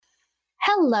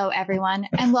Hello, everyone,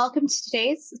 and welcome to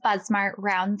today's SpudSmart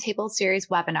Roundtable Series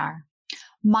webinar.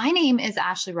 My name is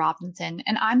Ashley Robinson,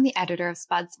 and I'm the editor of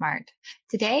SpudSmart.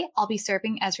 Today, I'll be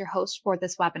serving as your host for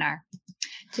this webinar.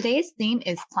 Today's theme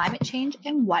is climate change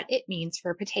and what it means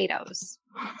for potatoes.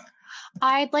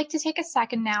 I'd like to take a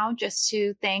second now just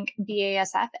to thank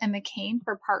BASF and McCain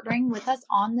for partnering with us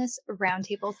on this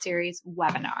Roundtable Series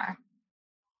webinar.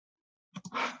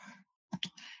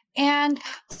 And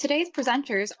today's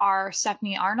presenters are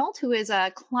Stephanie Arnold, who is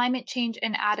a climate change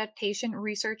and adaptation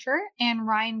researcher, and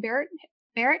Ryan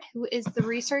Barrett, who is the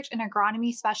research and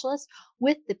agronomy specialist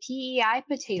with the PEI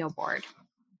Potato Board.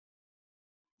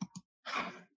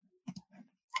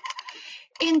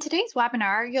 In today's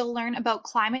webinar, you'll learn about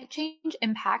climate change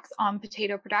impacts on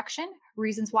potato production,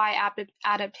 reasons why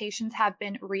adaptations have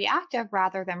been reactive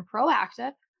rather than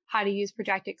proactive, how to use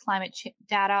projected climate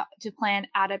data to plan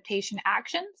adaptation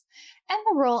actions, and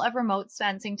the role of remote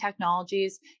sensing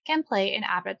technologies can play in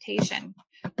adaptation.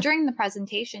 During the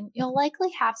presentation, you'll likely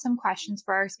have some questions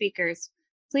for our speakers.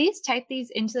 Please type these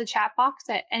into the chat box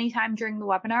at any time during the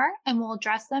webinar, and we'll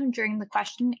address them during the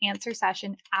question and answer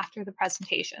session after the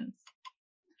presentations.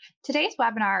 Today's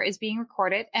webinar is being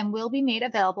recorded and will be made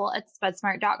available at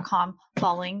spudsmart.com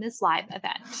following this live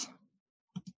event.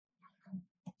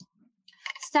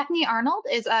 Stephanie Arnold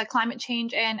is a climate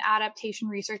change and adaptation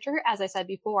researcher, as I said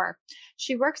before.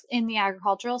 She works in the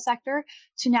agricultural sector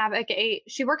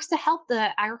she works to help the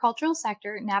agricultural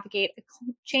sector navigate a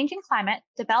changing climate,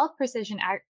 develop precision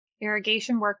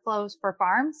irrigation workflows for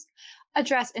farms,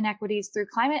 address inequities through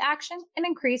climate action, and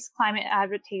increase climate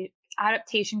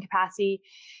adaptation capacity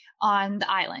on the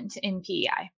island in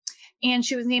PEI. And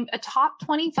she was named a top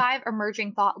 25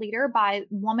 emerging thought leader by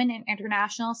Women in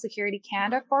International Security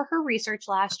Canada for her research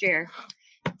last year.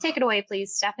 Take it away,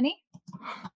 please, Stephanie.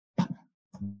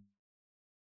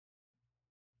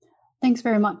 Thanks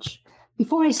very much.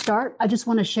 Before I start, I just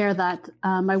want to share that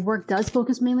my work does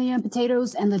focus mainly on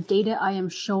potatoes, and the data I am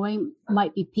showing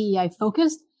might be PEI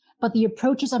focused, but the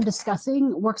approaches I'm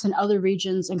discussing works in other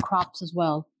regions and crops as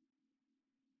well.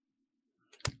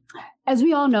 As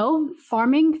we all know,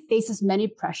 farming faces many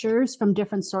pressures from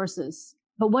different sources,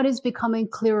 but what is becoming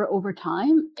clearer over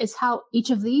time is how each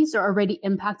of these are already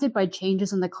impacted by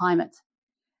changes in the climate.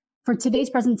 For today's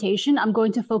presentation, I'm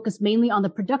going to focus mainly on the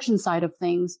production side of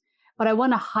things, but I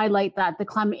want to highlight that the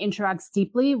climate interacts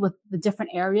deeply with the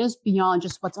different areas beyond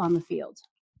just what's on the field.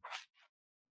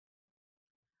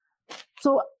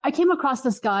 So I came across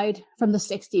this guide from the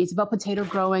 60s about potato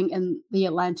growing in the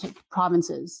Atlantic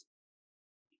provinces.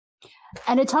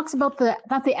 And it talks about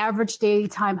that the average daily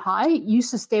time high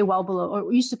used to stay well below,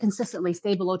 or used to consistently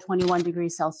stay below 21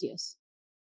 degrees Celsius.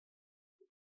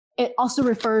 It also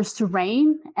refers to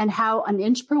rain and how an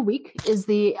inch per week is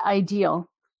the ideal.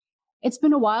 It's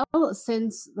been a while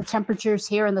since the temperatures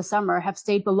here in the summer have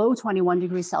stayed below 21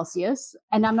 degrees Celsius,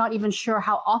 and I'm not even sure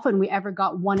how often we ever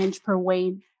got 1 inch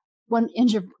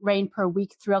of rain per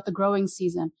week throughout the growing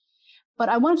season. But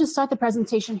I wanted to start the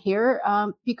presentation here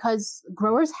because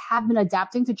growers have been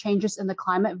adapting to changes in the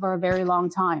climate for a very long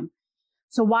time.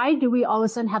 So why do we all of a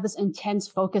sudden have this intense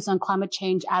focus on climate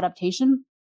change adaptation?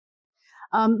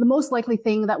 The most likely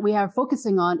thing that we are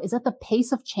focusing on is that the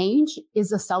pace of change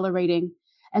is accelerating.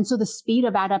 And so the speed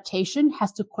of adaptation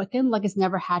has to quicken like it's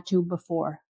never had to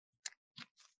before.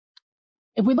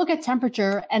 If we look at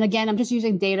temperature, and again, I'm just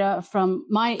using data from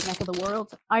my neck of the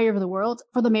world, eye of the world,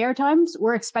 for the Maritimes,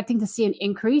 we're expecting to see an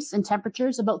increase in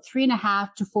temperatures about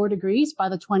 3.5 to 4 degrees by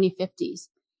the 2050s.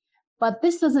 But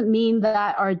this doesn't mean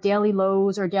that our daily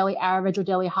lows or daily average or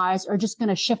daily highs are just going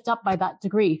to shift up by that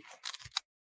degree.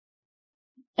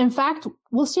 In fact,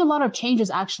 we'll see a lot of changes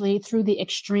actually through the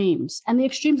extremes. And the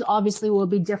extremes obviously will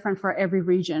be different for every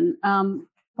region.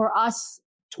 For us,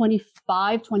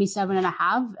 25, 27 and a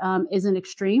half is an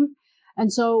extreme.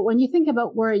 And so when you think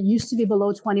about where it used to be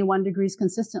below 21 degrees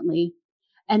consistently,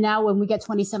 and now when we get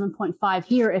 27.5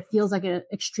 here, it feels like an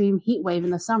extreme heat wave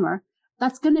in the summer.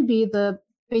 That's going to be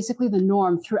basically the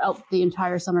norm throughout the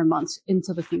entire summer months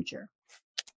into the future.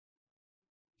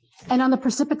 And on the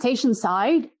precipitation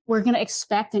side, we're going to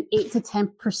expect an 8 to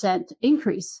 10%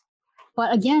 increase.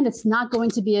 But again, it's not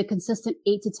going to be a consistent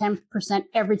 8 to 10%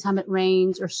 every time it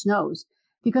rains or snows,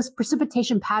 because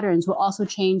precipitation patterns will also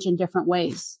change in different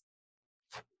ways.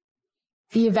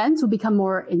 The events will become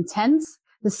more intense,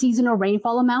 the seasonal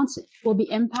rainfall amounts will be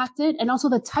impacted, and also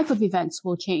the type of events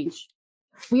will change.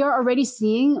 We are already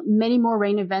seeing many more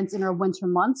rain events in our winter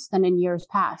months than in years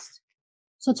past.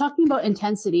 So talking about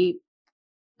intensity,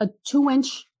 a 2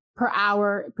 inch per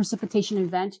hour precipitation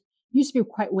event used to be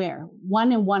quite rare,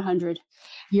 1 in 100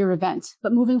 year event.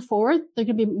 But moving forward, they're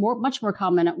going to be much more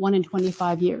common at 1 in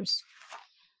 25 years.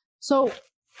 So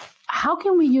how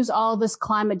can we use all this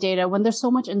climate data when there's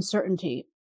so much uncertainty?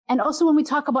 And also when we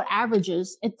talk about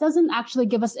averages, it doesn't actually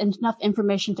give us enough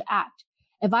information to act.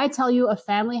 If I tell you a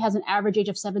family has an average age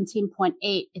of 17.8,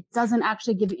 it doesn't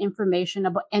actually give you information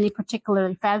about any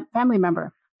particular family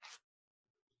member.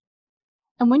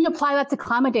 And when you apply that to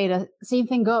climate data, same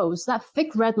thing goes. That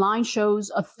thick red line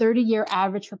shows a 30-year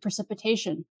average for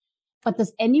precipitation. But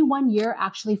does any one year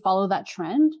actually follow that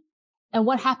trend? And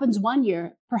what happens one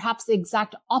year? Perhaps the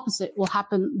exact opposite will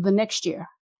happen the next year.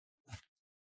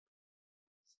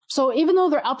 So even though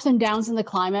there are ups and downs in the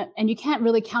climate, and you can't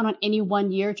really count on any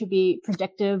one year to be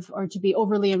predictive or to be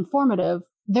overly informative,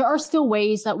 there are still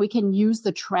ways that we can use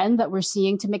the trend that we're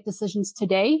seeing to make decisions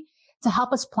today to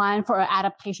help us plan for our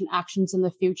adaptation actions in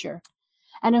the future.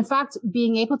 And in fact,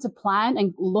 being able to plan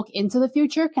and look into the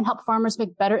future can help farmers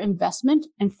make better investment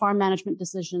and farm management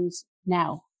decisions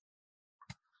now.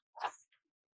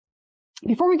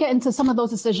 Before we get into some of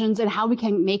those decisions and how we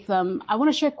can make them, I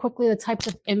want to share quickly the types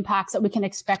of impacts that we can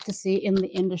expect to see in the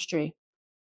industry.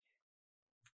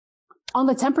 On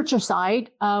the temperature side,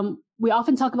 we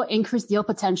often talk about increased yield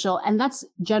potential, and that's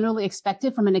generally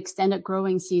expected from an extended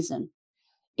growing season.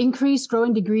 Increased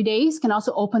growing degree days can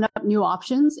also open up new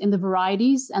options in the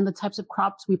varieties and the types of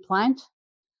crops we plant.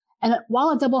 And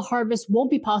while a double harvest won't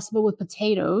be possible with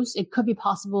potatoes, it could be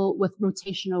possible with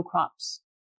rotational crops.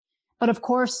 But of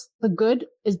course, the good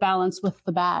is balanced with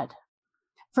the bad.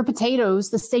 For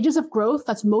potatoes, the stages of growth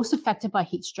that's most affected by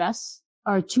heat stress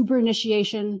are tuber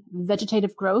initiation,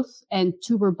 vegetative growth, and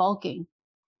tuber bulking.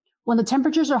 When the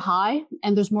temperatures are high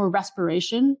and there's more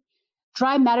respiration,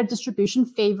 dry matter distribution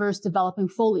favors developing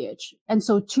foliage. And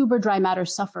so tuber dry matter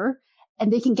suffer,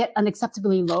 and they can get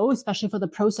unacceptably low, especially for the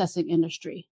processing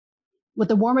industry. With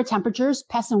the warmer temperatures,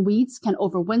 pests and weeds can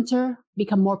overwinter,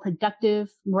 become more productive,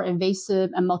 more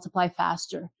invasive, and multiply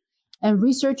faster. And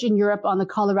research in Europe on the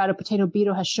Colorado potato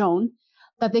beetle has shown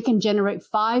that they can generate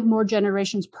 5 more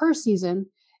generations per season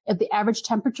if the average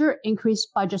temperature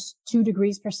increased by just 2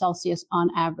 degrees per Celsius on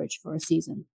average for a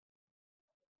season.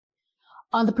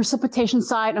 On the precipitation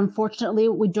side, unfortunately,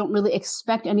 we don't really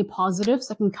expect any positives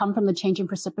that can come from the changing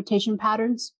precipitation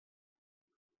patterns.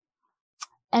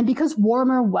 And because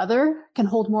warmer weather can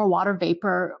hold more water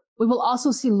vapor, we will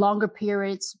also see longer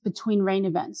periods between rain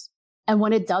events. And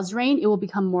when it does rain, it will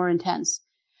become more intense.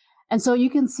 And so you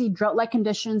can see drought-like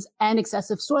conditions and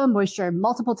excessive soil moisture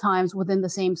multiple times within the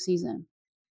same season.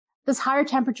 This higher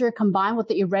temperature combined with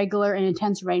the irregular and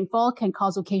intense rainfall can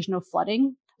cause occasional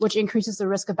flooding, which increases the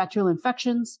risk of bacterial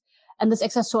infections. And this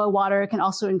excess soil water can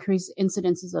also increase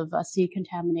incidences of seed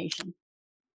contamination.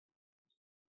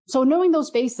 So knowing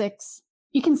those basics,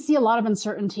 you can see a lot of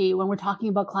uncertainty when we're talking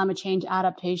about climate change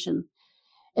adaptation.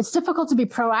 It's difficult to be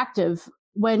proactive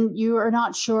when you are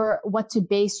not sure what to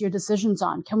base your decisions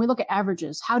on. Can we look at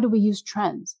averages? How do we use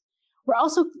trends? We're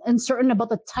also uncertain about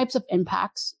the types of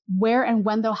impacts, where and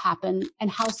when they'll happen,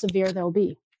 and how severe they'll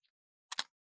be.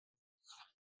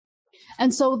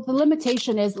 And so the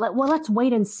limitation is, let's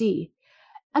wait and see.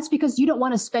 That's because you don't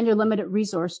want to spend your limited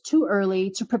resource too early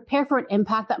to prepare for an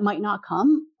impact that might not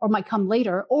come or might come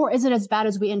later, or is it as bad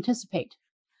as we anticipate?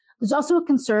 There's also a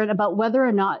concern about whether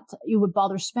or not you would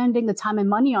bother spending the time and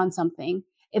money on something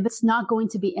if it's not going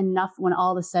to be enough when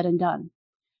all is said and done.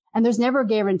 And there's never a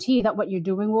guarantee that what you're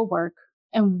doing will work.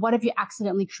 And what if you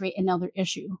accidentally create another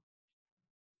issue?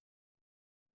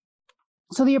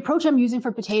 So the approach I'm using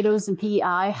for potatoes and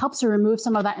PEI helps to remove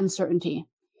some of that uncertainty.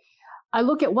 I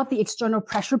look at what the external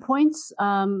pressure points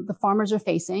the farmers are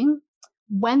facing,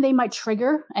 when they might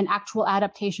trigger an actual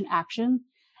adaptation action,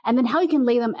 and then how you can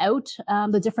lay them out,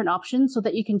 the different options, so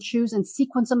that you can choose and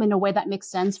sequence them in a way that makes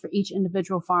sense for each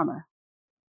individual farmer.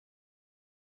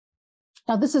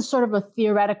 Now, this is sort of a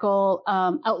theoretical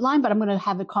outline, but I'm going to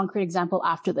have a concrete example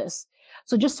after this.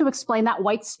 So just to explain, that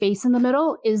white space in the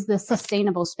middle is the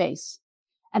sustainable space.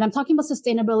 And I'm talking about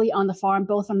sustainability on the farm,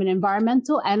 both from an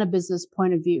environmental and a business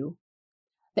point of view.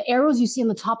 The arrows you see on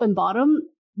the top and bottom,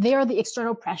 they are the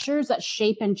external pressures that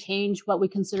shape and change what we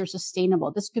consider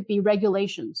sustainable. This could be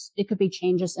regulations. It could be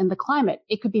changes in the climate.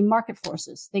 It could be market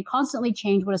forces. They constantly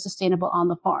change what is sustainable on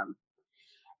the farm.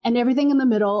 And everything in the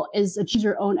middle is a choose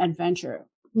your own adventure.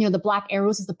 You know, the black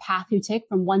arrows is the path you take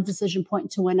from one decision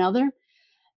point to another.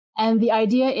 And the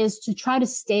idea is to try to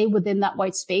stay within that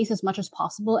white space as much as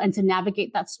possible and to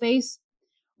navigate that space.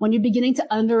 When you're beginning to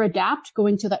under-adapt,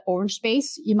 going to that orange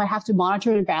space, you might have to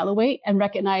monitor and evaluate and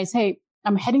recognize, hey,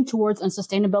 I'm heading towards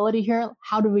unsustainability here.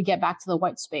 How do we get back to the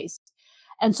white space?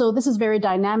 And so this is very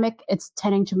dynamic. It's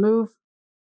tending to move.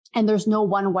 And there's no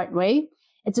one right way.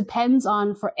 It depends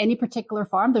on, for any particular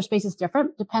farm, their space is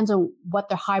different, depends on what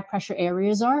their high pressure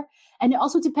areas are. And it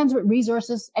also depends what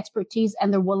resources, expertise,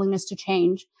 and their willingness to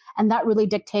change. And that really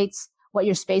dictates what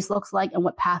your space looks like and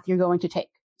what path you're going to take.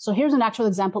 So here's an actual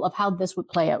example of how this would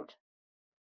play out.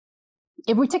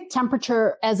 If we take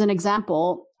temperature as an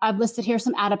example, I've listed here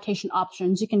some adaptation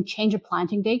options. You can change a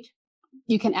planting date,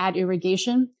 you can add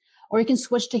irrigation, or you can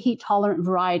switch to heat tolerant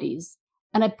varieties.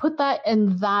 And I put that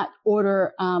in that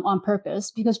order on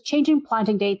purpose because changing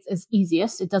planting dates is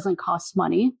easiest. It doesn't cost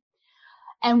money.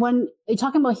 And when you're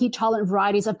talking about heat tolerant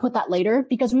varieties, I put that later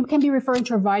because we can be referring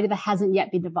to a variety that hasn't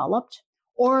yet been developed,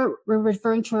 or we're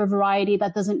referring to a variety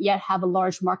that doesn't yet have a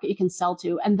large market you can sell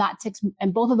to. And that takes,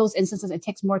 in both of those instances, it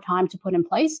takes more time to put in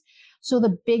place. So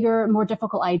the bigger, more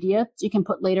difficult idea you can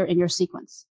put later in your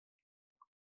sequence.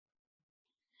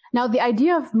 Now, the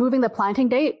idea of moving the planting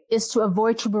date is to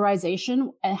avoid tuberization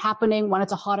happening when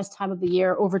it's the hottest time of the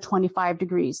year, over 25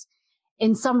 degrees.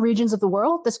 In some regions of the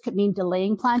world, this could mean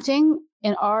delaying planting.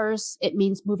 In ours, it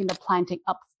means moving the planting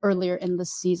up earlier in the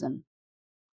season.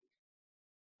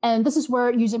 And this is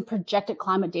where using projected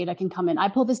climate data can come in. I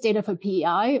pulled this data for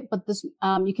PEI, but this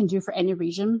you can do for any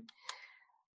region.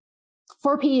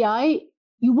 For PEI,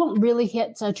 you won't really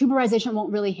hit, tuberization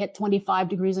won't really hit 25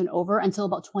 degrees and over until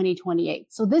about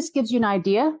 2028. So this gives you an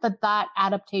idea that that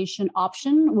adaptation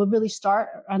option will really start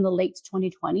around the late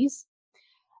 2020s.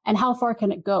 And how far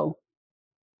can it go?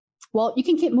 Well, you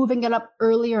can keep moving it up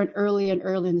earlier and earlier and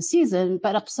earlier in the season,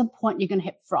 but at some point you're going to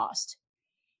hit frost.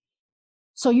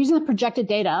 So using the projected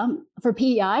data for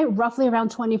PEI, roughly around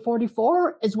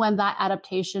 2044 is when that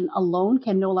adaptation alone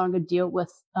can no longer deal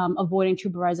with avoiding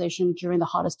tuberization during the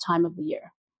hottest time of the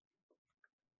year.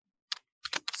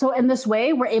 So in this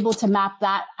way, we're able to map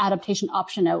that adaptation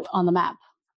option out on the map.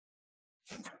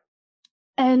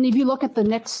 And if you look at the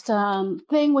next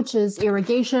thing, which is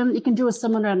irrigation, you can do a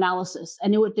similar analysis,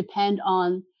 and it would depend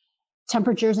on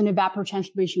temperatures and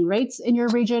evapotranspiration rates in your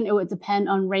region. It would depend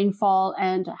on rainfall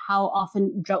and how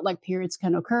often drought-like periods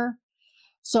can occur.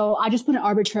 So I just put an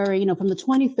arbitrary, from the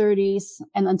 2030s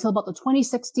and until about the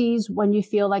 2060s, when you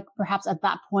feel like perhaps at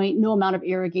that point, no amount of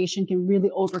irrigation can really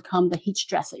overcome the heat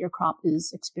stress that your crop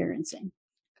is experiencing.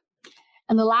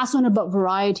 And the last one about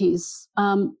varieties.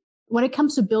 When it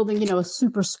comes to building, a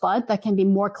super spud that can be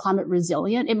more climate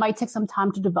resilient, it might take some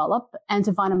time to develop and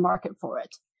to find a market for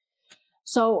it.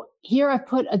 So here I've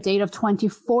put a date of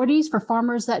 2040s for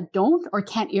farmers that don't or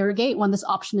can't irrigate when this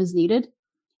option is needed.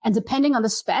 And depending on the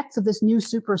specs of this new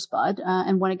super spud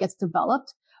and when it gets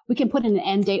developed, we can put in an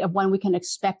end date of when we can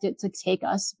expect it to take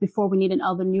us before we need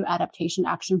another new adaptation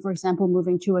action, for example,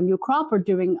 moving to a new crop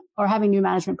or having new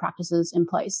management practices in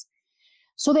place.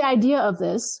 So the idea of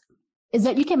this is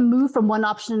that you can move from one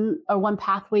option or one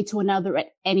pathway to another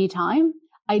at any time,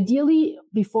 ideally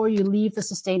before you leave the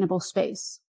sustainable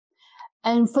space.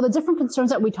 And for the different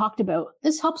concerns that we talked about,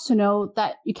 this helps to know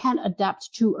that you can't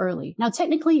adapt too early. Now,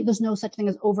 technically, there's no such thing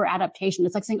as over-adaptation.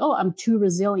 It's like saying, oh, I'm too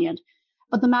resilient.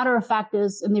 But the matter of fact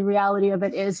is, and the reality of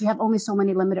it is, you have only so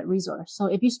many limited resources. So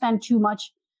if you spend too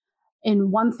much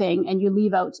in one thing and you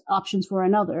leave out options for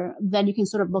another, then you can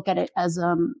sort of look at it as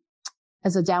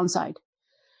a downside.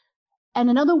 And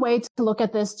another way to look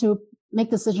at this to make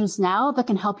decisions now that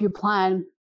can help you plan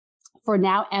for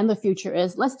now and the future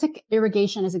is, let's take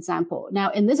irrigation as example. Now,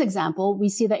 in this example, we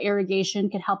see that irrigation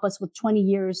can help us with 20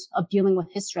 years of dealing with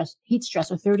heat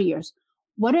stress, or 30 years.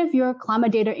 What if your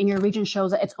climate data in your region shows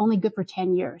that it's only good for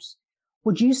 10 years?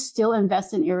 Would you still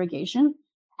invest in irrigation?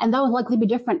 And that would likely be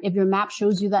different if your map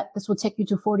shows you that this will take you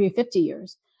to 40 or 50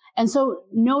 years. And so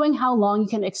knowing how long you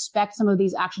can expect some of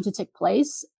these actions to take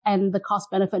place and the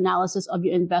cost benefit analysis of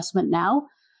your investment now,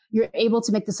 you're able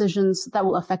to make decisions that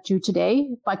will affect you today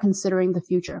by considering the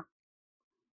future.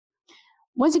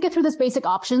 Once you get through this basic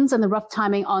options and the rough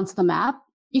timing onto the map,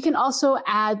 you can also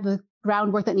add the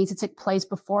groundwork that needs to take place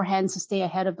beforehand to stay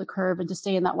ahead of the curve and to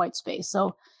stay in that white space.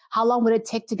 So how long would it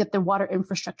take to get the water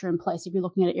infrastructure in place if you're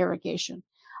looking at irrigation?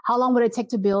 How long would it take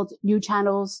to build new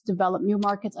channels, develop new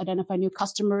markets, identify new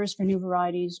customers for new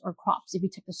varieties or crops if you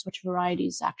take the switch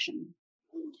varieties action?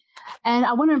 And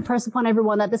I want to impress upon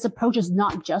everyone that this approach is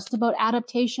not just about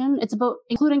adaptation. It's about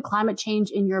including climate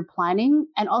change in your planning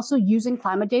and also using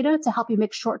climate data to help you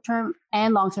make short-term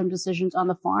and long-term decisions on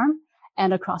the farm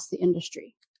and across the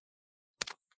industry.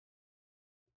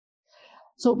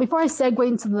 So before I segue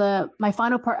into my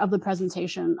final part of the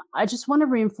presentation, I just want to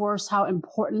reinforce how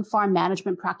important farm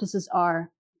management practices are.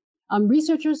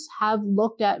 Researchers have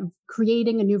looked at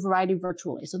creating a new variety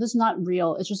virtually. So this is not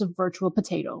real. It's just a virtual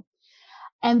potato.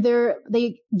 And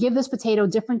they give this potato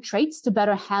different traits to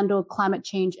better handle climate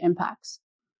change impacts.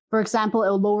 For example, it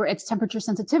will lower its temperature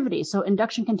sensitivity. So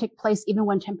induction can take place even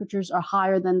when temperatures are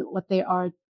higher than what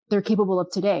they're capable of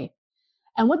today.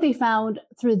 And what they found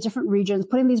through the different regions,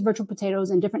 putting these virtual potatoes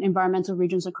in different environmental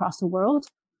regions across the world,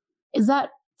 is that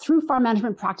through farm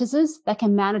management practices that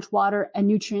can manage water and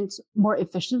nutrients more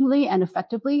efficiently and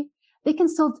effectively, they can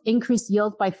still increase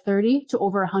yield by 30 to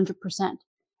over 100%.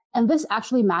 And this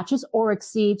actually matches or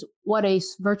exceeds what a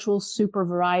virtual super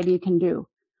variety can do.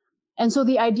 And so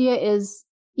the idea is,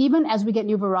 even as we get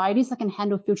new varieties that can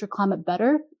handle future climate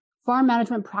better, farm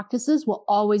management practices will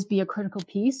always be a critical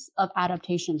piece of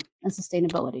adaptation and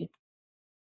sustainability.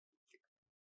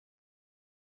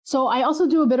 So I also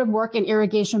do a bit of work in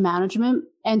irrigation management,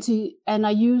 and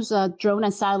I use drone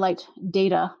and satellite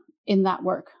data in that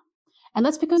work. And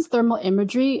that's because thermal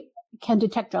imagery can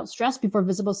detect drought stress before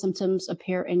visible symptoms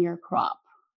appear in your crop.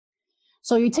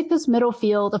 So you take this middle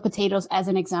field of potatoes as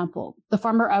an example. The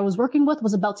farmer I was working with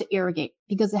was about to irrigate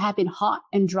because it had been hot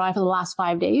and dry for the last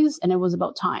 5 days, and it was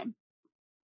about time.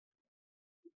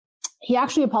 He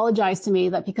actually apologized to me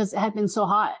that because it had been so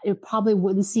hot, it probably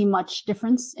wouldn't see much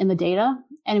difference in the data.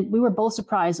 And we were both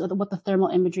surprised with what the thermal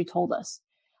imagery told us,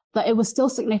 that it was still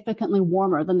significantly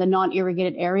warmer than the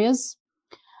non-irrigated areas.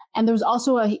 And there was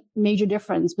also a major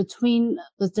difference between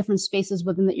the different spaces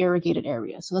within the irrigated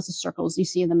area. So that's the circles you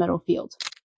see in the middle field.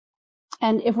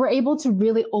 And if we're able to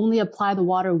really only apply the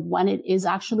water when it is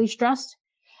actually stressed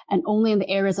and only in the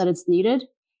areas that it's needed,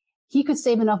 he could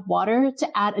save enough water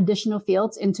to add additional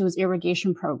fields into his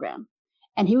irrigation program.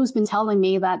 And he was been telling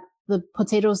me that the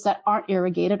potatoes that aren't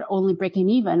irrigated are only breaking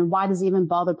even. Why does he even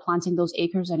bother planting those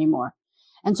acres anymore?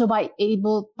 And so by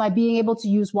being able to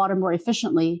use water more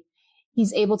efficiently,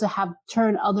 he's able to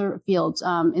turn other fields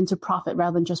into profit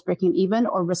rather than just breaking even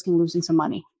or risking losing some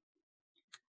money.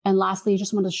 And lastly, I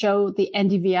just want to show the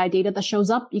NDVI data that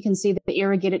shows up. You can see that the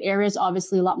irrigated area is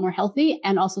obviously a lot more healthy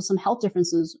and also some health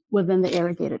differences within the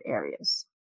irrigated areas.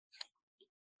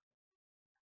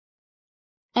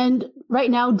 And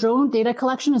right now, drone data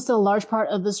collection is still a large part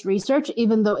of this research,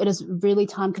 even though it is really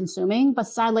time consuming, but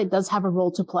satellite does have a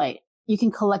role to play. You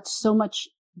can collect so much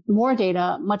more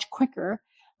data much quicker,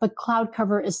 but cloud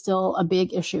cover is still a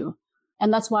big issue.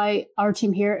 And that's why our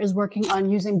team here is working on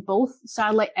using both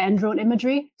satellite and drone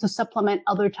imagery to supplement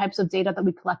other types of data that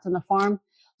we collect on the farm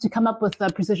to come up with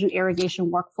a precision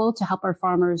irrigation workflow to help our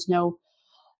farmers know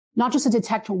not just to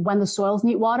detect when the soils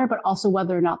need water, but also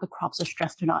whether or not the crops are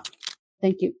stressed or not.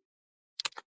 Thank you.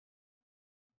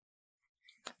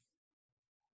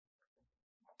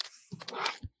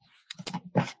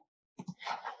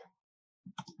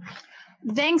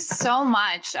 Thanks so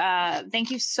much. Thank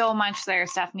you so much there,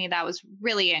 Stephanie. That was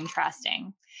really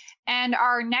interesting. And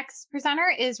our next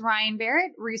presenter is Ryan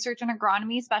Barrett, Research and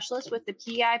Agronomy Specialist with the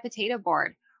PEI Potato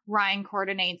Board. Ryan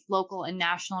coordinates local and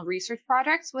national research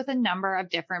projects with a number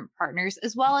of different partners,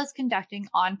 as well as conducting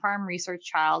on-farm research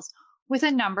trials with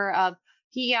a number of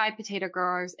PEI potato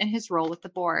growers in his role with the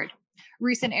board.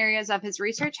 Recent areas of his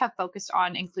research have focused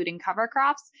on including cover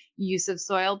crops, use of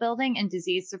soil building and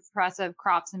disease suppressive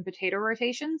crops and potato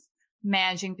rotations,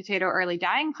 managing potato early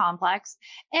dying complex,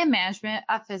 and management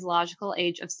of physiological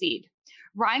age of seed.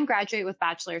 Ryan graduated with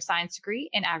Bachelor of Science degree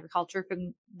in agriculture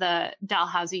from the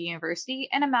Dalhousie University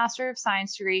and a Master of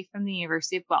Science degree from the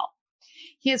University of Guelph.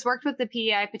 He has worked with the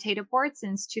PEI Potato Board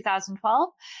since 2012,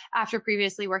 after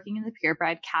previously working in the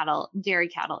purebred dairy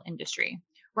cattle industry.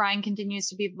 Ryan continues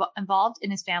to be involved in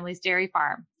his family's dairy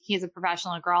farm. He is a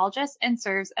professional agrologist and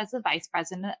serves as the vice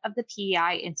president of the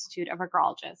PEI Institute of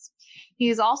Agrologists. He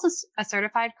is also a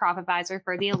certified crop advisor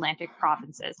for the Atlantic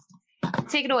provinces.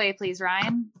 Take it away, please,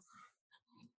 Ryan.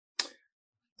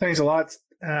 Thanks a lot,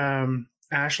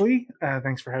 Ashley.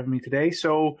 Thanks for having me today.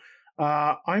 So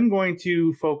I'm going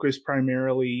to focus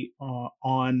primarily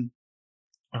on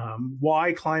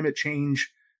why climate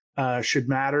change should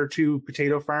matter to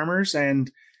potato farmers and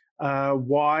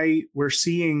why we're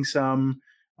seeing some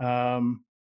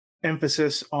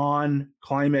emphasis on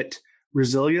climate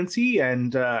resiliency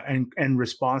and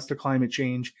response to climate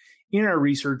change in our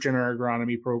research and our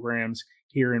agronomy programs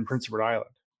here in Prince Edward Island.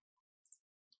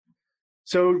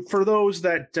 So for those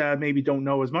that maybe don't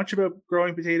know as much about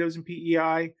growing potatoes in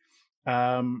PEI,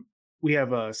 we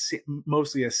have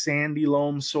mostly a sandy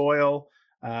loam soil.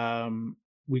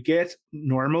 We get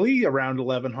normally around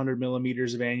 1,100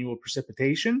 millimeters of annual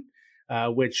precipitation,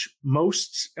 which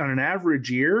most on an average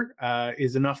year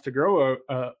is enough to grow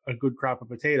a good crop of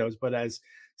potatoes. But as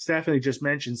Stephanie just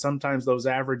mentioned, sometimes those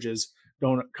averages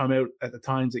don't come out at the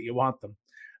times that you want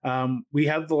them. We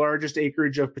have the largest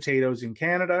acreage of potatoes in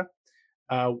Canada.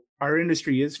 Our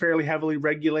industry is fairly heavily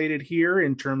regulated here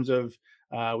in terms of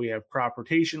We have crop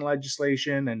rotation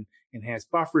legislation and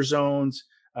enhanced buffer zones,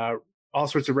 all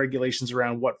sorts of regulations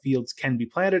around what fields can be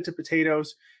planted to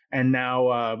potatoes, and now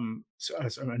a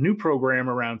new program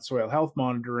around soil health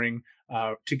monitoring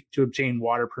to obtain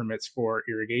water permits for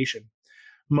irrigation.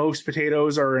 Most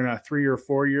potatoes are in a 3 or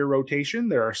 4 year rotation.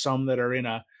 There are some that are in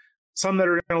a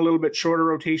little bit shorter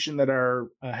rotation that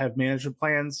have management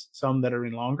plans, some that are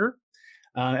in longer.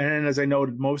 And as I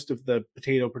noted, most of the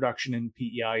potato production in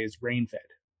PEI is rain-fed.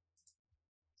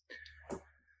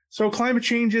 So climate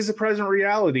change is a present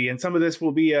reality, and some of this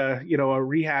will be a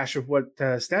rehash of what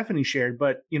Stephanie shared.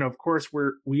 But of course,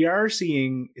 we are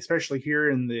seeing, especially here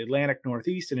in the Atlantic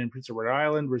Northeast and in Prince Edward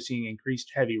Island, we're seeing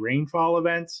increased heavy rainfall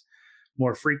events,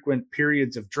 more frequent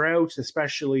periods of drought,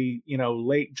 especially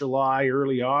late July,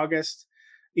 early August,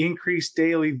 increased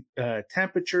daily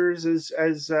temperatures,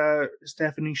 as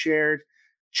Stephanie shared,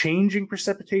 changing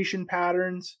precipitation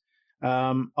patterns.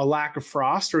 A lack of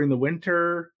frost during the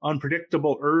winter,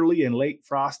 unpredictable early and late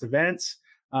frost events,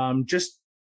 just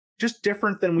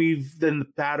different than the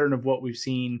pattern of what we've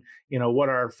seen, what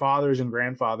our fathers and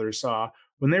grandfathers saw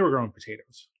when they were growing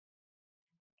potatoes.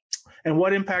 And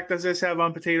what impact does this have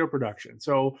on potato production?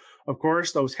 So, of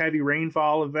course, those heavy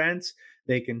rainfall events,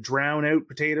 they can drown out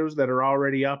potatoes that are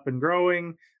already up and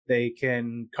growing. They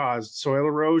can cause soil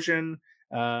erosion,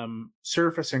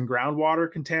 surface and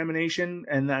groundwater contamination,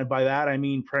 and by that I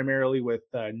mean primarily with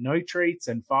nitrates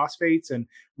and phosphates and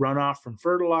runoff from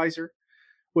fertilizer.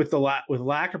 With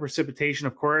lack of precipitation,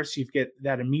 of course, you get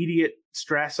that immediate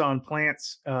stress on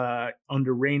plants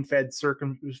under rain-fed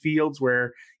fields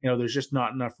where there's just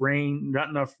not enough rain, not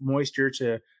enough moisture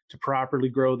to properly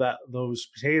grow those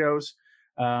potatoes,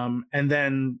 and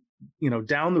then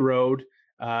down the road.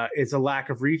 It's a lack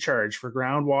of recharge for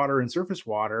groundwater and surface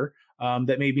water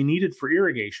that may be needed for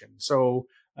irrigation. So,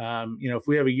 if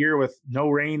we have a year with no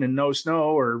rain and no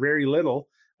snow or very little,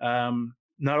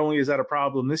 not only is that a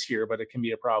problem this year, but it can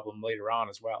be a problem later on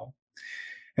as well.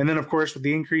 And then, of course, with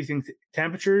the increasing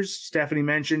temperatures, Stephanie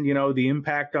mentioned, the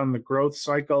impact on the growth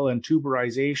cycle and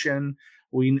tuberization.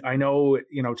 I know,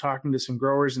 talking to some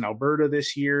growers in Alberta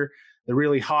this year, the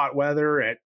really hot weather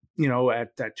at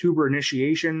tuber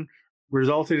initiation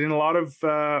resulted in a lot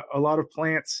of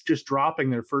plants just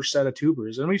dropping their first set of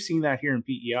tubers, and we've seen that here in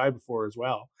PEI before as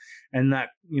well, and that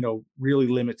really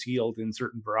limits yield in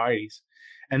certain varieties.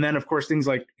 And then, of course, things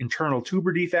like internal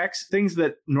tuber defects, things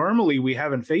that normally we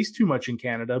haven't faced too much in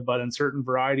Canada, but in certain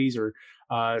varieties or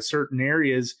certain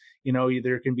areas,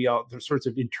 there can be all sorts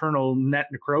of internal net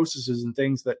necrosises and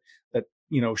things that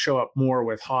show up more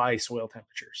with high soil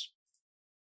temperatures.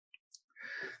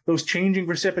 Those changing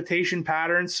precipitation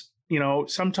patterns.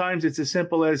 Sometimes it's as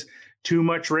simple as too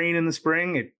much rain in the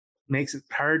spring. It makes it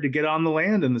hard to get on the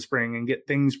land in the spring and get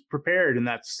things prepared, and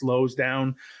that slows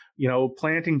down,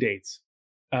 planting dates.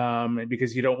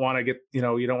 Because you don't want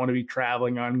to be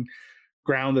traveling on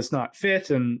ground that's not fit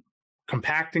and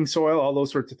compacting soil, all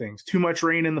those sorts of things. Too much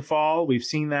rain in the fall. We've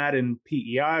seen that in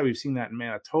PEI. We've seen that in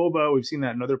Manitoba. We've seen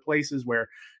that in other places where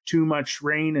too much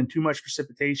rain and too much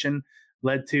precipitation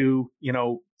led to,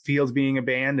 fields being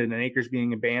abandoned and acres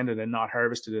being abandoned and not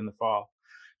harvested in the fall.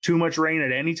 Too much rain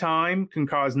at any time can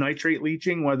cause nitrate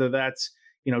leaching, whether that's,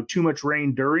 too much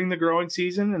rain during the growing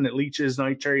season and it leaches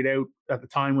nitrate out at the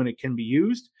time when it can be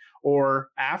used, or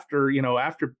after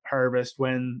harvest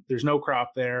when there's no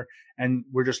crop there and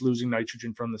we're just losing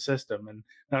nitrogen from the system. And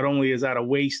not only is that a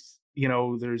waste,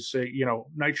 there's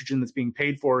nitrogen that's being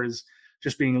paid for is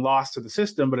just being lost to the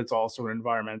system, but it's also an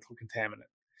environmental contaminant.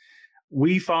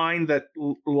 We find that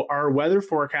our weather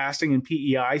forecasting in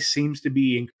PEI seems to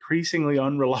be increasingly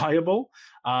unreliable.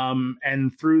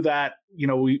 And through that,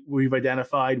 we've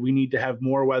identified we need to have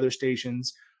more weather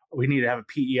stations. We need to have a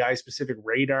PEI specific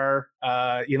radar.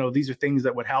 These are things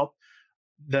that would help.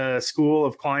 The School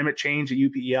of Climate Change at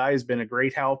UPEI has been a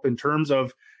great help in terms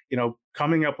of,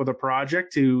 coming up with a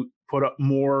project to put up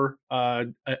more, a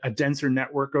denser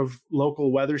network of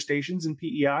local weather stations in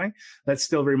PEI. That's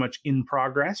still very much in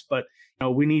progress, but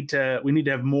we need to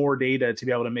have more data to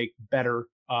be able to make better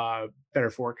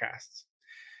forecasts.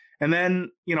 And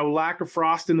then, lack of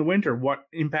frost in the winter, what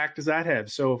impact does that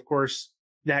have? So, of course,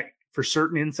 that for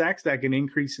certain insects, that can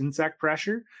increase insect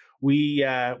pressure. We've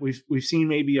seen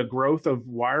maybe a growth of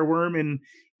wireworm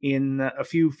in a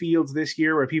few fields this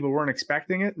year where people weren't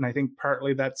expecting it, and I think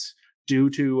partly that's due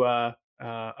to a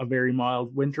very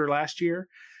mild winter last year.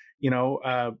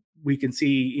 We can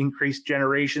see increased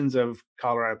generations of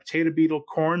Colorado potato beetle.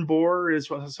 Corn borer is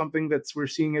something we're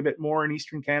seeing a bit more in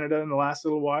Eastern Canada in the last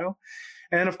little while.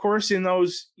 And of course, in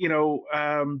those, in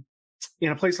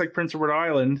a place like Prince Edward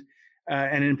Island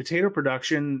and in potato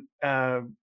production,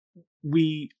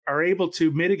 we are able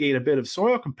to mitigate a bit of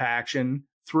soil compaction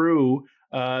through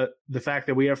the fact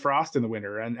that we have frost in the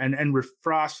winter and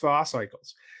frost thaw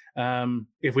cycles.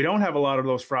 If we don't have a lot of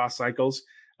those frost cycles,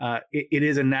 it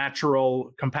is a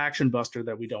natural compaction buster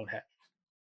that we don't have.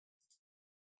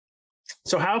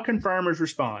 So how can farmers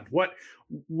respond?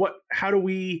 How do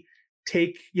we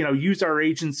use our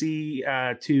agency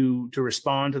to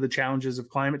respond to the challenges of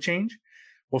climate change?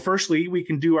 Well, firstly, we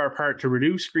can do our part to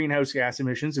reduce greenhouse gas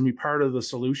emissions and be part of the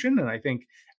solution. And I think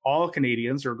all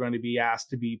Canadians are going to be asked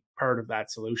to be part of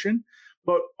that solution.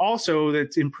 But also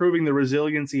that's improving the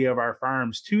resiliency of our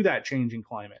farms to that changing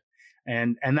climate.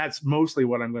 And that's mostly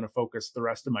what I'm going to focus the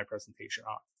rest of my presentation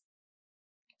on.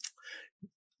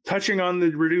 Touching on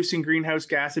the reducing greenhouse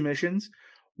gas emissions,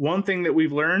 one thing that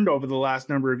we've learned over the last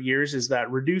number of years is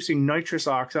that reducing nitrous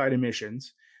oxide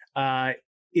emissions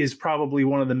is probably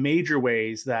one of the major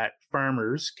ways that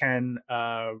farmers can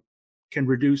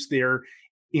reduce their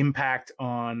impact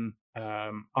on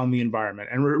the environment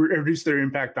and reduce their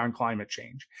impact on climate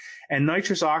change. And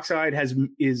nitrous oxide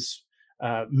is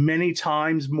many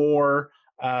times more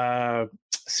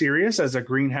serious as a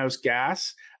greenhouse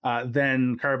gas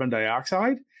than carbon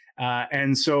dioxide.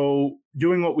 And so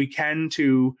doing what we can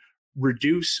to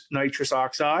reduce nitrous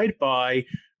oxide by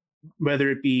whether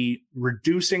it be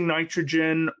reducing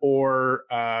nitrogen or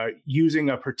using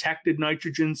a protected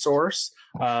nitrogen source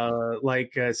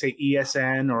like say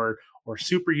ESN or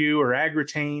Super U or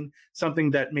Agritane,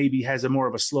 something that maybe has a more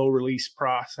of a slow release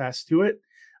process to it.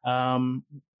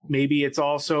 Maybe it's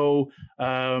also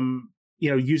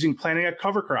planting a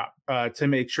cover crop to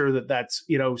make sure that that's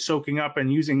soaking up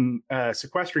and using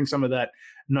sequestering some of that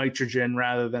nitrogen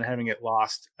rather than having it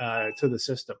lost to the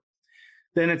system.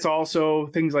 Then it's also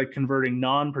things like converting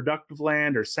non-productive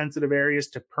land or sensitive areas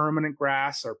to permanent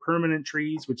grass or permanent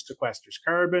trees, which sequesters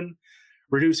carbon,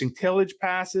 reducing tillage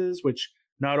passes, which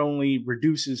not only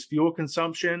reduces fuel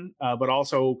consumption, but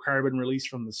also carbon release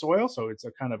from the soil. So it's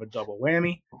a kind of a double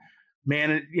whammy.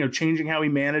 Changing how we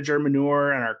manage our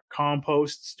manure and our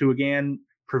composts to, again,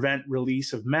 prevent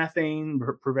release of methane,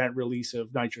 prevent release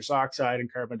of nitrous oxide and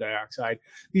carbon dioxide.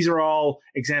 These are all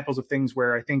examples of things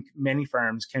where I think many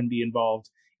farms can be involved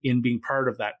in being part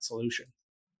of that solution.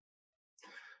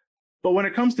 But when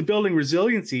it comes to building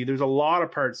resiliency, there's a lot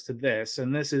of parts to this,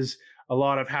 and this is a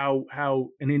lot of how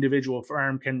an individual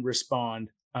farm can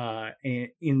respond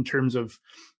in terms of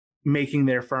making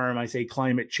their farm, I say,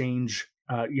 climate change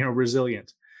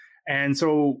resilient. And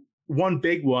so one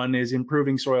big one is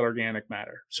improving soil organic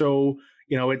matter. So,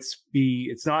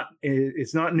 it's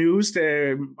not news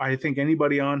to, I think,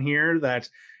 anybody on here that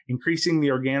increasing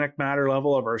the organic matter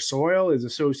level of our soil is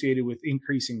associated with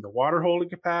increasing the water holding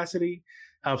capacity,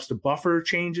 helps to buffer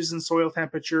changes in soil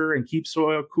temperature and keep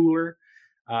soil cooler.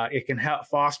 It can help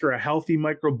foster a healthy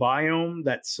microbiome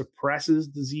that suppresses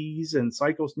disease and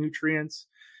cycles nutrients.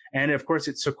 And of course,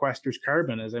 it sequesters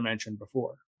carbon, as I mentioned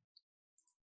before.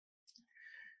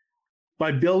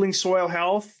 By building soil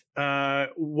health,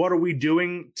 what are we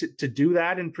doing to do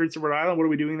that in Prince Edward Island? What are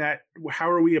we doing that? How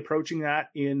are we approaching that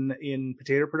in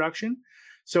potato production?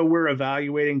 So we're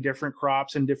evaluating different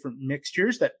crops and different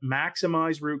mixtures that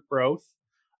maximize root growth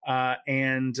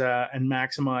and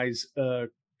maximize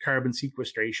carbon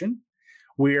sequestration.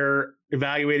 We're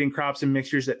evaluating crops and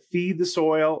mixtures that feed the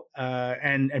soil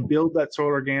and build that soil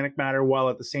organic matter while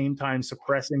at the same time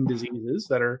suppressing diseases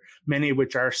that are many of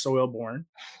which are soil-borne.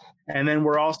 And then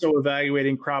we're also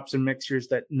evaluating crops and mixtures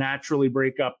that naturally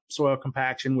break up soil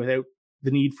compaction without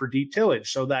the need for deep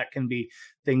tillage. So that can be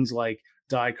things like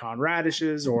daikon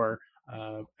radishes or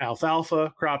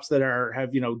alfalfa crops that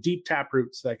have deep tap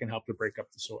roots that can help to break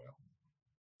up the soil.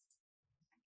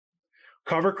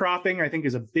 Cover cropping, I think,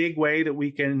 is a big way that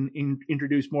we can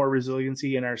introduce more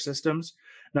resiliency in our systems.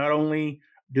 Not only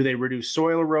do they reduce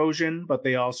soil erosion, but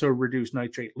they also reduce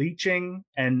nitrate leaching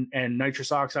and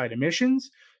nitrous oxide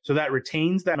emissions. So that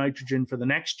retains that nitrogen for the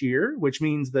next year, which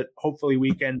means that hopefully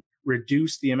we can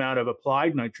reduce the amount of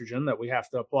applied nitrogen that we have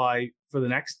to apply for the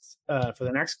next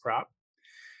crop.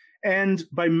 And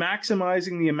by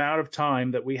maximizing the amount of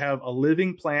time that we have a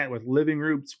living plant with living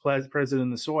roots present in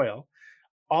the soil,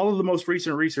 all of the most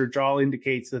recent research all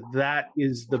indicates that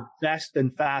is the best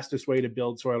and fastest way to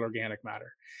build soil organic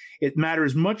matter. It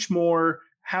matters much more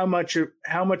how much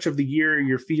of the year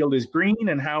your field is green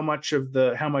and how much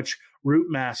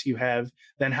root mass you have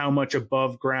than how much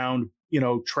above ground,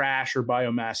 trash or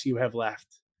biomass you have left.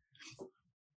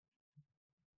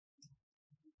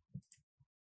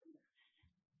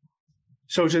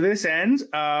 So to this end,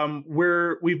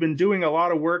 we've been doing a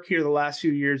lot of work here the last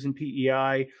few years in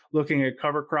PEI, looking at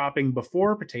cover cropping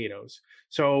before potatoes.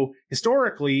 So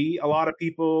historically, a lot of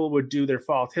people would do their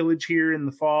fall tillage here in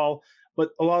the fall,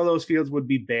 but a lot of those fields would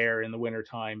be bare in the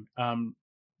wintertime.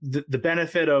 The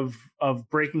benefit of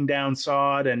breaking down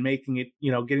sod and making it,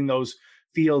 getting those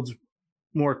fields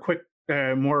more quick,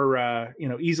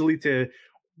 easily to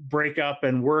break up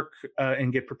and work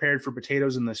and get prepared for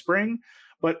potatoes in the spring.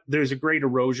 But there's a great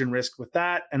erosion risk with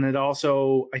that. And it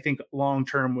also, I think,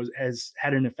 long-term has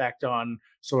had an effect on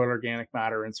soil organic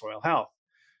matter and soil health.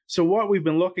 So what we've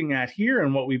been looking at here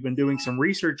and what we've been doing some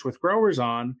research with growers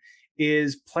on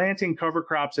is planting cover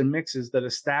crops and mixes that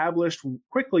establish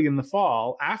quickly in the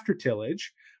fall after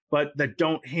tillage, but that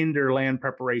don't hinder land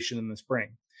preparation in the spring.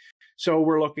 So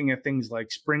we're looking at things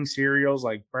like spring cereals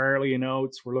like barley and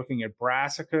oats. We're looking at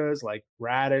brassicas like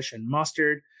radish and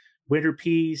mustard, winter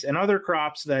peas, and other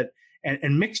crops that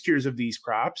and mixtures of these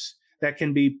crops that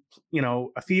can be,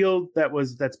 a field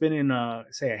that's been in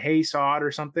say a hay sod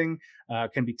or something,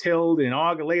 can be tilled in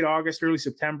late August, early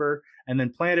September, and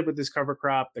then planted with this cover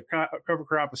crop. The cover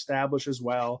crop establishes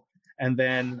well, and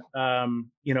then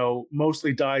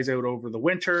mostly dies out over the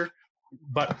winter,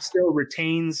 but still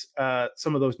retains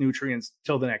some of those nutrients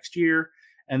till the next year.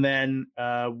 And then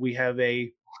we have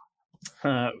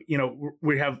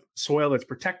we have soil that's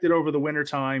protected over the winter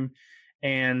time,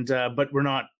 and but we're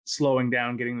not slowing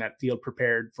down getting that field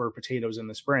prepared for potatoes in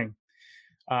the spring.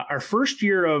 Our first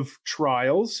year of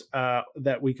trials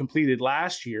that we completed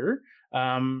last year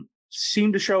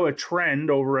seemed to show a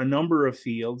trend over a number of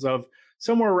fields of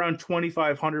somewhere around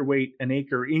 2,500 weight an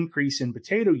acre increase in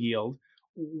potato yield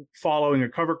following a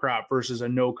cover crop versus a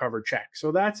no cover check.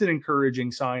 So that's an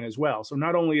encouraging sign as well. So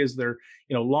not only is there,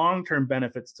 long-term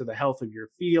benefits to the health of your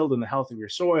field and the health of your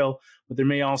soil, but there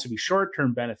may also be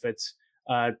short-term benefits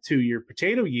to your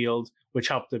potato yield, which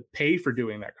help to pay for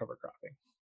doing that cover cropping.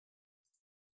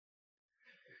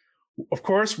 Of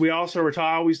course, we also are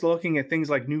always looking at things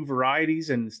like new varieties,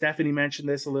 and Stephanie mentioned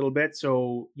this a little bit.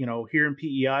 So, here in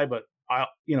PEI, but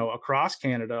across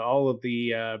Canada, all of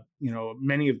the,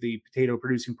 many of the potato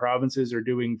producing provinces are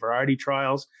doing variety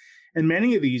trials. And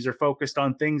many of these are focused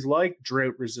on things like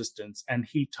drought resistance and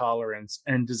heat tolerance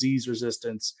and disease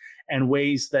resistance, and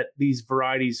ways that these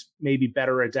varieties may be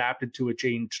better adapted to a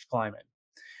changed climate.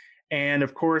 And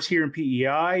of course, here in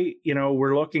PEI,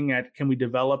 we're looking at, can we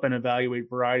develop and evaluate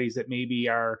varieties that maybe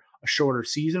are a shorter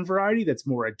season variety that's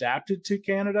more adapted to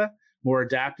Canada, more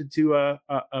adapted to a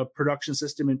production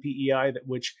system in PEI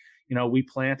which we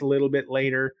plant a little bit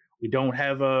later. We don't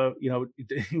have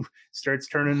it starts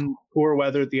turning poor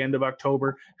weather at the end of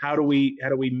October. How do we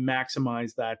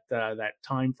maximize that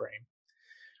time frame?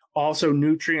 Also,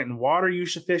 nutrient and water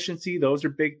use efficiency, those are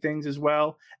big things as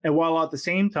well. And while at the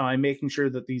same time making sure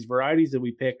that these varieties that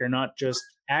we pick are not just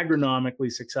agronomically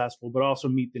successful, but also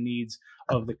meet the needs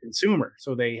of the consumer.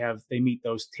 So they meet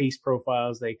those taste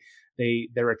profiles.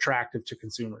 They're attractive to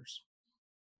consumers.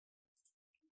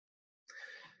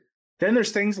 Then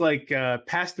there's things like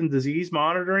pest and disease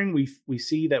monitoring. We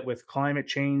see that with climate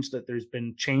change that there's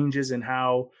been changes in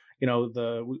how,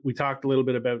 we talked a little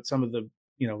bit about some of the,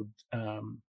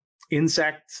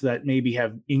 insects that maybe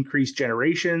have increased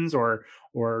generations or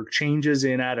changes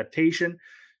in adaptation.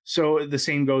 So the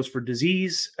same goes for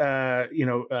disease,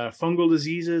 fungal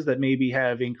diseases that maybe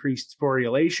have increased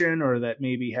sporulation, or that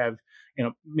maybe have,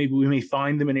 maybe we may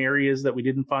find them in areas that we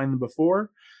didn't find them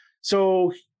before.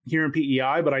 So here in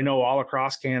PEI, but I know all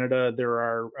across Canada, there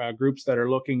are groups that are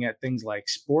looking at things like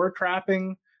spore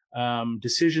trapping,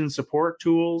 decision support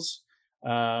tools,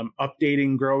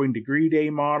 updating growing degree day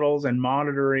models, and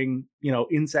monitoring,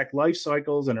 insect life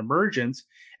cycles and emergence,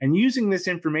 and using this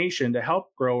information to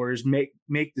help growers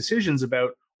make decisions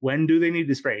about when do they need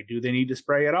to spray? Do they need to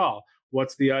spray at all?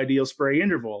 What's the ideal spray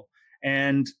interval?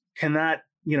 And can that,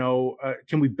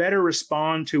 can we better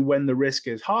respond to when the risk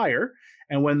is higher?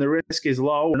 And when the risk is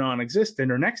low or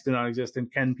non-existent or next to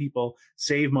non-existent, can people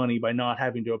save money by not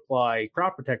having to apply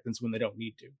crop protectants when they don't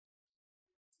need to?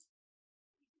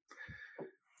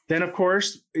 Then, of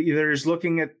course, there's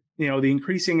looking at, the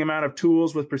increasing amount of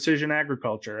tools with precision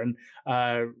agriculture. And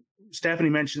Stephanie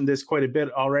mentioned this quite a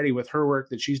bit already with her work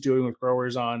that she's doing with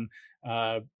growers on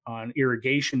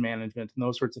irrigation management and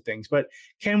those sorts of things. But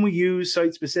can we use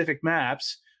site-specific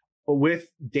maps with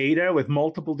data, with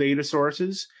multiple data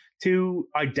sources, to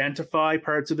identify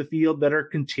parts of the field that are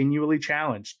continually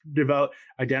challenged,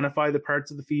 identify the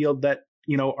parts of the field that,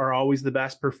 are always the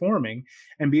best performing,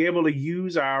 and be able to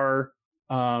use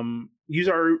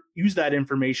that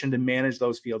information to manage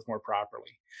those fields more properly.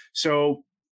 So,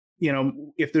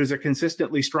 if there's a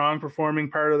consistently strong performing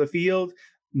part of the field,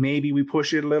 maybe we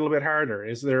push it a little bit harder.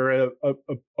 Is there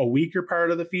a weaker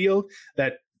part of the field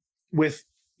that with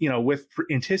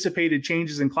anticipated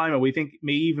changes in climate, we think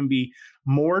may even be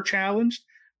more challenged?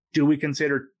 Do we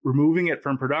consider removing it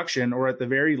from production, or at the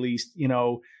very least,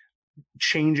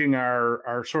 changing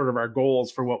our sort of our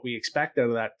goals for what we expect out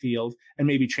of that field, and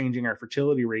maybe changing our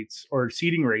fertility rates or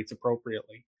seeding rates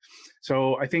appropriately?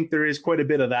 So I think there is quite a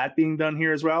bit of that being done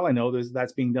here as well. I know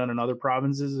that's being done in other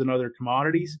provinces and other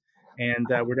commodities, and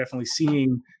we're definitely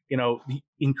seeing the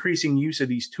increasing use of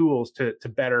these tools to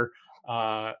better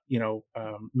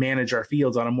manage our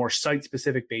fields on a more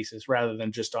site-specific basis rather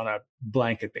than just on a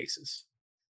blanket basis.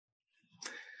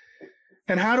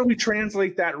 And how do we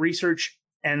translate that research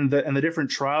and the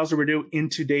different trials that we do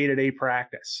into day-to-day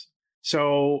practice?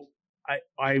 So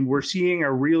we're seeing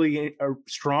a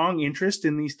strong interest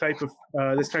in this type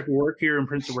of work here in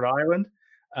Prince Edward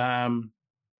Island.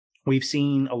 We've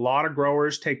seen a lot of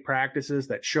growers take practices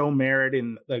that show merit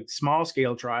in small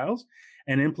scale trials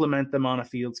and implement them on a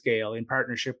field scale in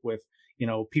partnership with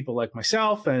people like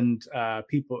myself and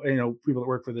people that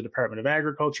work for the Department of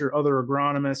Agriculture, other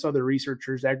agronomists, other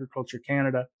researchers, Agriculture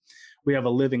Canada. We have a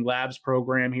Living Labs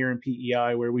program here in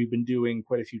PEI where we've been doing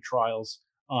quite a few trials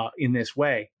in this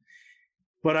way.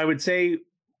 But I would say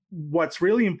what's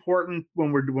really important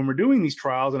when we're doing these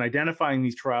trials and identifying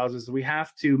these trials is that we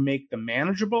have to make them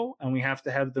manageable, and we have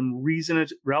to have them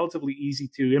relatively easy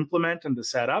to implement and to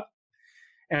set up.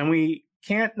 And we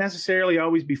can't necessarily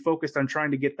always be focused on trying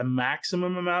to get the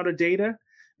maximum amount of data,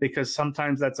 because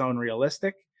sometimes that's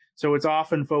unrealistic. So it's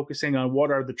often focusing on what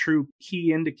are the true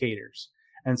key indicators.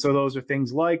 And so those are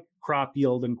things like crop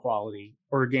yield and quality,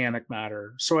 organic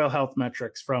matter, soil health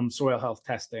metrics from soil health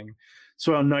testing,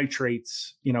 soil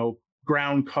nitrates,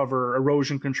 ground cover,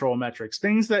 erosion control metrics,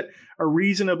 things that are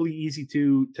reasonably easy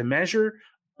to measure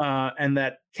and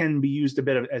that can be used a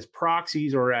bit as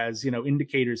proxies or as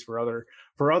indicators for other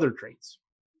traits.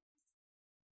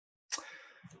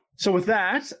 So with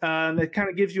that, that kind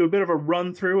of gives you a bit of a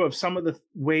run through of some of the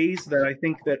ways that I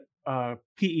think that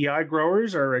PEI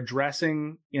growers are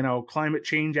addressing, climate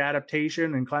change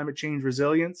adaptation and climate change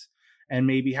resilience, and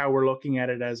maybe how we're looking at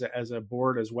it as a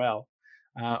board as well.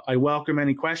 I welcome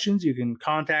any questions. You can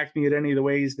contact me at any of the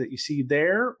ways that you see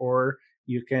there, or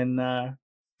you can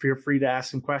feel free to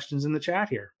ask some questions in the chat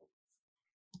here.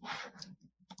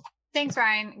 Thanks,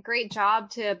 Ryan. Great job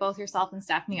to both yourself and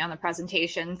Stephanie on the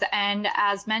presentations. And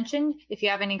as mentioned, if you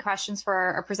have any questions for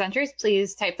our presenters,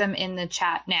 please type them in the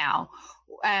chat now.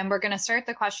 We're going to start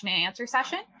the question and answer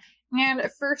session. And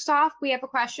first off, we have a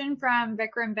question from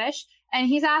Vikram Bish, and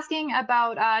he's asking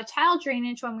about tile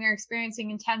drainage when we're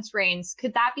experiencing intense rains.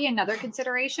 Could that be another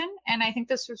consideration? And I think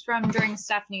this was from during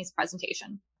Stephanie's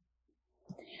presentation.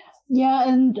 Yeah,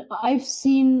 and I've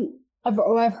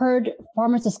heard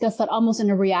farmers discuss that almost in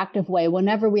a reactive way.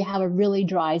 Whenever we have a really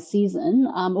dry season,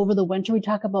 over the winter, we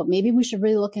talk about maybe we should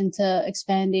really look into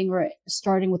expanding or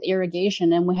starting with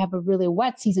irrigation. And we have a really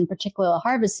wet season, particularly a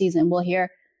harvest season. We'll hear,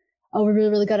 oh, we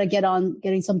really got to get on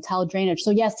getting some tile drainage.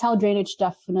 So yes, tile drainage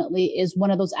definitely is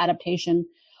one of those adaptation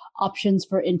options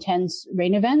for intense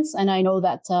rain events. And I know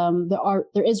that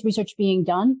there is research being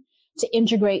done to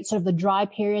integrate sort of the dry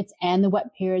periods and the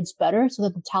wet periods better, so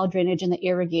that the tile drainage and the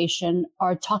irrigation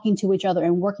are talking to each other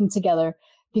and working together.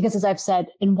 Because as I've said,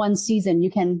 in one season, you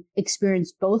can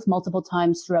experience both multiple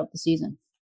times throughout the season.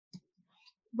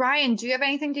 Ryan, do you have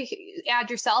anything to add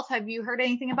yourself? Have you heard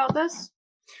anything about this?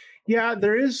 Yeah,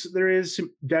 there is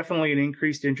definitely an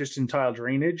increased interest in tile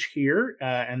drainage here,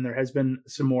 and there has been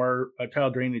some more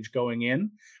tile drainage going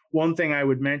in. One thing I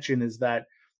would mention is that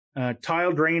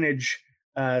tile drainage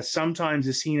sometimes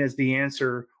is seen as the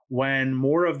answer when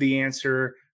more of the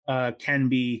answer can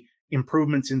be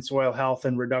improvements in soil health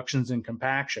and reductions in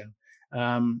compaction.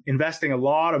 Investing a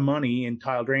lot of money in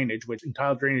tile drainage, which in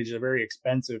tile drainage is a very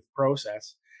expensive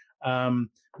process,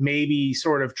 maybe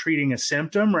sort of treating a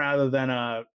symptom rather than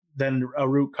a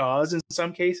root cause in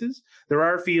some cases. There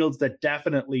are fields that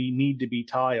definitely need to be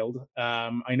tiled.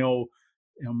 I know,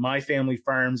 my family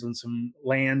farms on some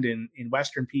land in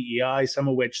Western PEI, some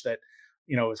of which that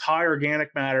is high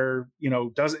organic matter,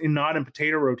 not in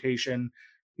potato rotation,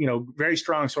 very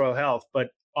strong soil health, but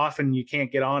often you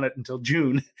can't get on it until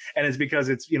June. And it's because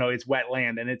it's wet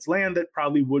land, and it's land that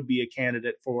probably would be a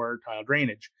candidate for tile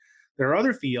drainage. There are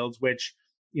other fields which,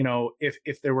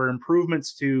 if there were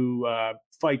improvements to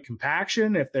fight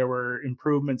compaction, if there were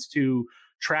improvements to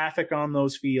traffic on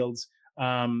those fields,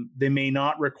 they may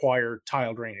not require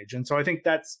tile drainage. And so I think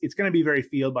it's going to be very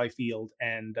field by field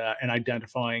and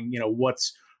identifying,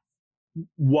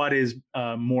 what is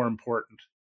more important.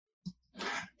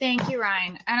 Thank you,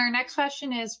 Ryan. And our next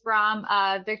question is from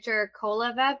Victor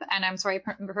Kolevev, and I'm sorry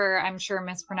for I'm sure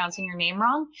mispronouncing your name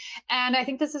wrong. And I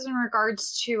think this is in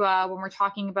regards to when we're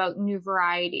talking about new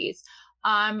varieties.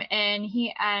 And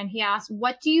he asked,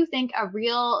 what do you think of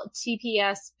real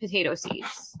TPS potato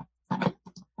seeds?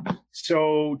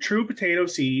 So true potato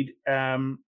seed,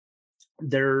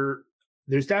 there's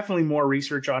definitely more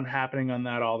research happening on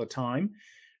that all the time.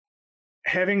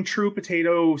 Having true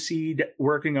potato seed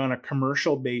working on a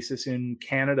commercial basis in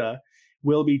Canada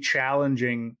will be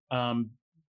challenging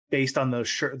based on the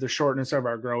shortness of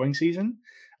our growing season.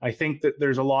 I think that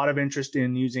there's a lot of interest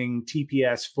in using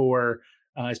TPS for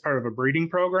as part of a breeding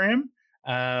program,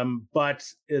 but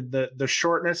the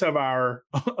shortness of our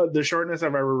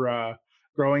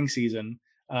growing season,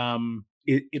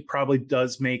 it probably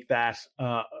does make that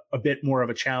a bit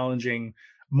more challenging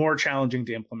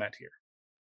to implement here.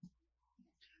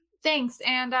 Thanks.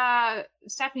 And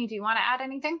Stephanie, do you want to add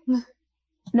anything?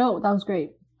 No, that was great.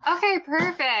 Okay,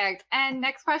 perfect. And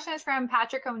next question is from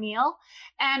Patrick O'Neill.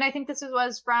 And I think this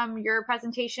was from your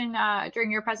presentation,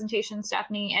 during your presentation,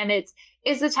 Stephanie. And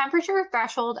is the temperature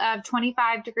threshold of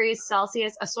 25 degrees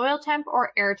Celsius a soil temp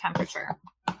or air temperature?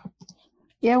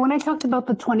 Yeah, when I talked about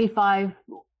the 25,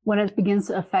 when it begins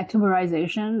to affect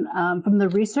tuberization, from the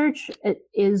research, it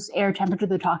is air temperature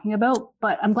they're talking about.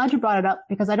 But I'm glad you brought it up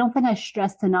because I don't think I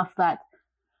stressed enough that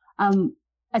I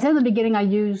said in the beginning I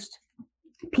used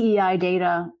PEI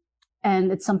data,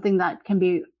 and it's something that can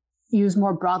be used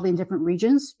more broadly in different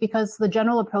regions because the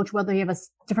general approach, whether you have a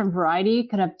different variety,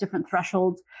 could have different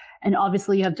thresholds. And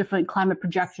obviously you have different climate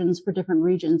projections for different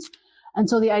regions. And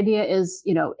so the idea is,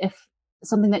 if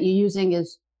something that you're using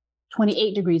is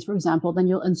 28 degrees, for example, then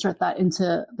you'll insert that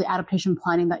into the adaptation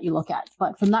planning that you look at.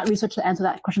 But from that research, to answer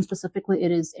that question specifically,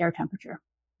 it is air temperature.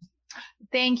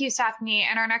 Thank you, Stephanie.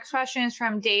 And our next question is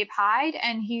from Dave Hyde,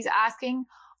 and he's asking,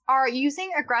 are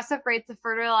using aggressive rates of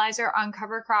fertilizer on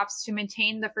cover crops to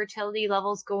maintain the fertility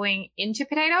levels going into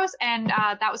potatoes? And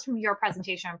that was from your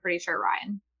presentation, I'm pretty sure,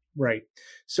 Ryan. Right.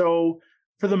 So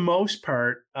for the most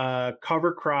part,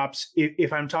 cover crops,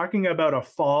 if I'm talking about a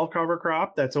fall cover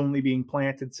crop that's only being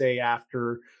planted, say,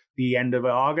 after the end of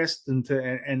August and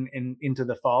into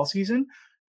the fall season,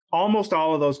 almost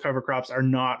all of those cover crops are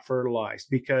not fertilized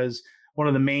because one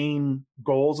of the main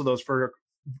goals of those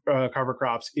cover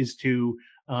crops is to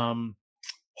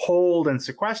hold and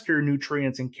sequester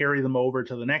nutrients and carry them over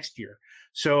to the next year.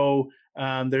 So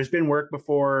there's been work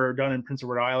before done in Prince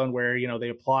Edward Island where, they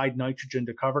applied nitrogen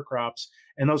to cover crops,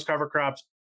 and those cover crops,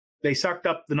 they sucked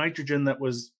up the nitrogen that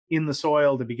was in the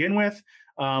soil to begin with,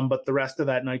 but the rest of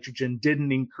that nitrogen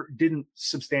didn't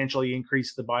substantially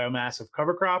increase the biomass of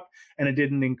cover crop, and it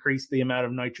didn't increase the amount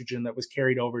of nitrogen that was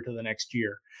carried over to the next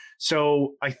year.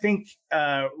 So I think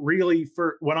really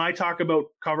for when I talk about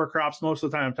cover crops, most of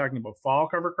the time I'm talking about fall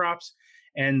cover crops,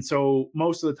 and so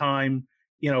most of the time,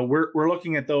 we're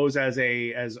looking at those as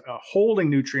holding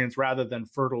nutrients rather than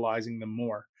fertilizing them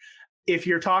more. If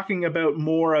you're talking about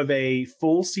more of a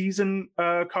full season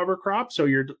cover crop, so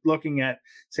you're looking at,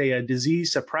 say, a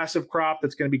disease suppressive crop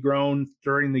that's going to be grown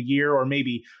during the year, or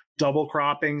maybe double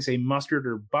cropping, say mustard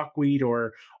or buckwheat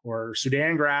or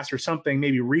Sudan grass or something,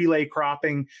 maybe relay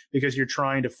cropping because you're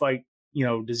trying to fight,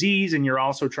 disease, and you're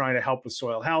also trying to help with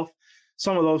soil health.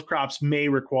 Some of those crops may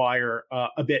require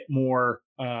a bit more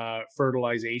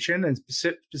fertilization, and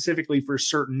specifically for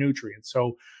certain nutrients.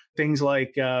 So things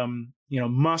like,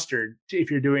 mustard, if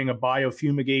you're doing a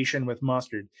biofumigation with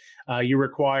mustard, you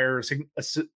require a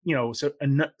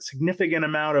significant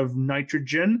amount of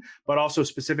nitrogen, but also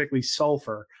specifically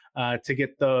sulfur to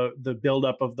get the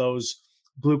buildup of those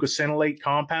glucosinolate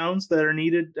compounds that are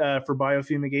needed for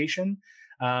biofumigation.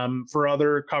 For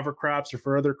other cover crops or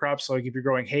for other crops, like if you're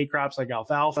growing hay crops like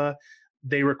alfalfa,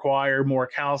 they require more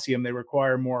calcium, they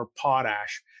require more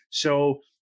potash. So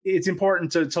it's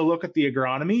important to look at the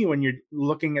agronomy when you're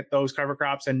looking at those cover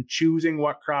crops and choosing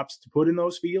what crops to put in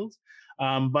those fields.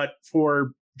 But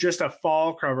for just a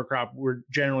fall cover crop, we're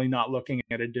generally not looking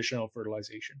at additional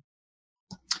fertilization.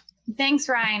 Thanks,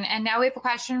 Ryan. And now we have a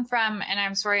question from, and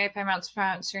I'm sorry if I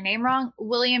mispronounced your name wrong,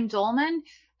 William Dolman.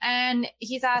 And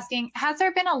he's asking, has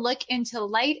there been a look into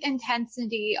light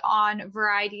intensity on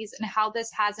varieties and how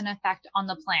this has an effect on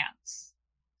the plants?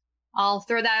 I'll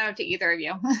throw that out to either of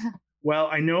you. Well,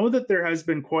 I know that there has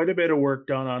been quite a bit of work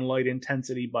done on light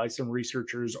intensity by some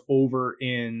researchers over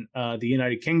in the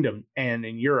United Kingdom and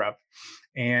in Europe,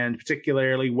 and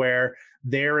particularly where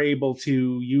they're able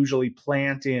to usually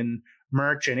plant in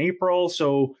March and April.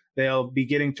 So they'll be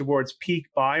getting towards peak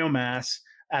biomass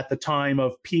at the time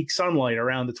of peak sunlight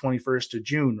around the 21st of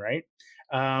June, right?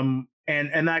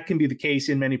 And that can be the case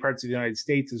in many parts of the United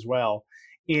States as well.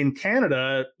 in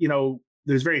Canada,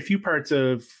 there's very few parts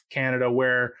of Canada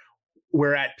where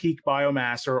we're at peak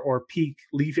biomass or peak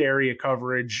leaf area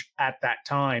coverage at that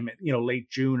time, late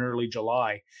June, early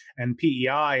July. And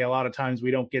PEI, a lot of times we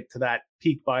don't get to that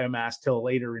peak biomass till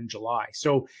later in July.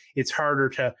 So it's harder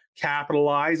to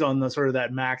capitalize on the sort of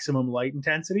that maximum light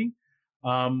intensity.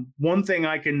 One thing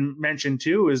I can mention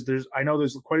too is I know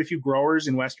there's quite a few growers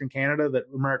in Western Canada that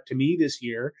remarked to me this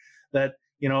year that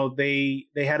they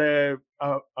had a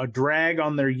drag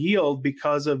on their yield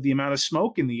because of the amount of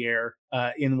smoke in the air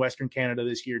in Western Canada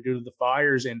this year due to the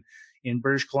fires in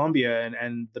British Columbia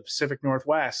and the Pacific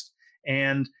Northwest.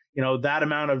 And that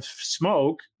amount of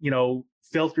smoke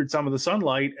filtered some of the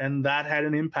sunlight, and that had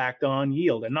an impact on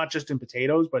yield, and not just in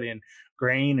potatoes but in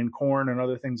grain and corn and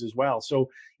other things as well. So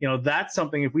that's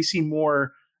something. If we see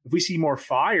more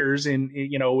fires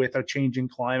with a changing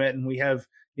climate, and we have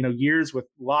years with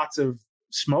lots of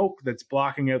smoke that's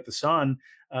blocking out the sun,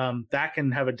 that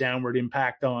can have a downward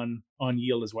impact on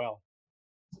yield as well.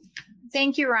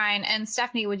 Thank you, Ryan. And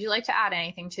Stephanie, would you like to add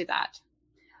anything to that?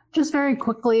 Just very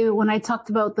quickly, when I talked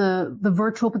about the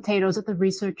virtual potatoes that the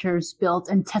researchers built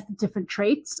and tested different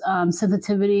traits,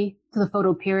 sensitivity to the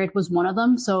photoperiod was one of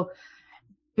them. So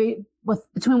between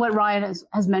what Ryan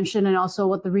has mentioned and also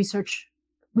what the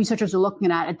researchers are looking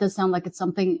at, it does sound like it's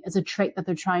a trait that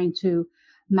they're trying to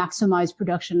maximize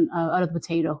production out of the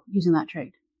potato using that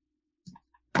trait.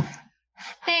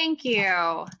 Thank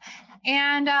you.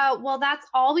 And well, that's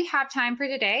all we have time for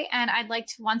today. And I'd like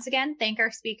to once again thank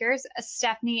our speakers,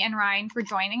 Stephanie and Ryan, for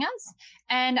joining us.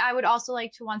 And I would also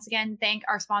like to once again thank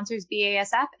our sponsors,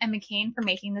 BASF and McCain, for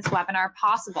making this webinar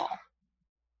possible.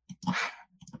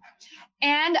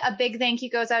 And a big thank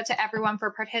you goes out to everyone for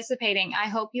participating. I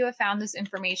hope you have found this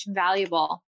information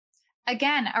valuable.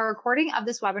 Again, a recording of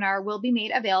this webinar will be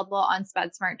made available on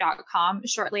spudsmart.com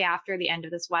shortly after the end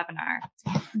of this webinar.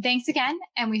 Thanks again,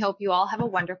 and we hope you all have a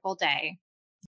wonderful day.